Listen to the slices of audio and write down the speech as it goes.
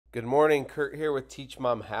Good morning, Kurt here with Teach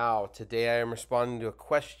Mom How. Today I am responding to a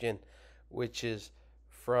question which is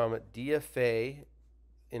from DFA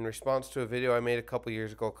in response to a video I made a couple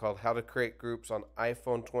years ago called How to Create Groups on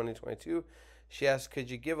iPhone 2022. She asked,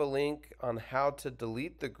 could you give a link on how to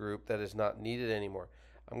delete the group that is not needed anymore?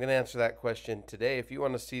 I'm going to answer that question today. If you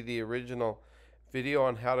want to see the original video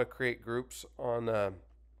on how to create groups on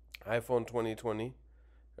iPhone 2020,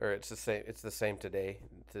 or it's the same today.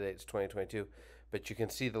 Today it's 2022, but you can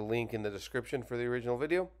see the link in the description for the original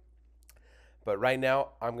video. But right now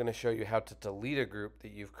I'm going to show you how to delete a group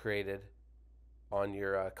that you've created on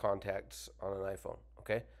your contacts on an iPhone.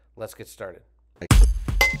 Okay, let's get started.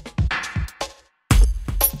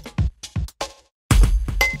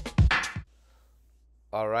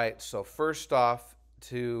 All right, so first off,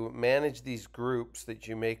 to manage these groups that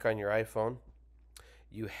you make on your iPhone,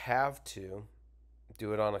 you have to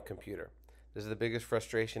do it on a computer. This is the biggest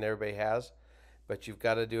frustration everybody has, but you've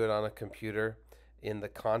got to do it on a computer. In the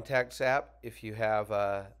Contacts app, if you have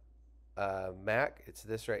a Mac, it's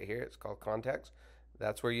this right here. It's called Contacts.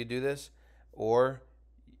 That's where you do this. Or,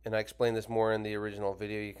 and I explained this more in the original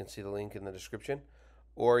video, you can see the link in the description.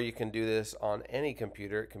 Or you can do this on any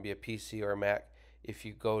computer. It can be a PC or a Mac if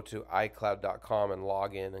you go to iCloud.com and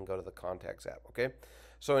log in and go to the Contacts app. Okay?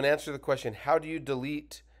 So in answer to the question, how do you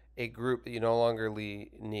delete a group that you no longer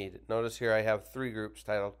need? Notice here I have 3 groups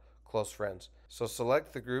titled Close Friends. So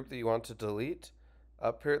select the group that you want to delete.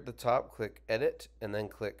 Up here at the top, click Edit and then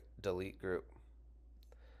click Delete Group.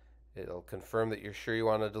 It'll confirm that you're sure you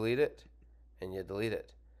want to delete it, and you delete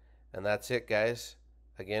it. And that's it, guys.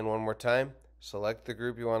 Again, one more time. Select the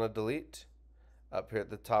group you want to delete. Up here at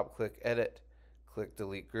the top, click Edit, click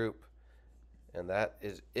Delete Group. And that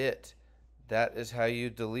is it. That is how you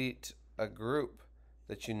delete a group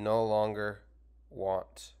that you no longer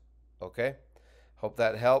want. Okay? Hope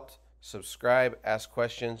that helped. Subscribe, ask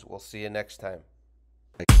questions. We'll see you next time.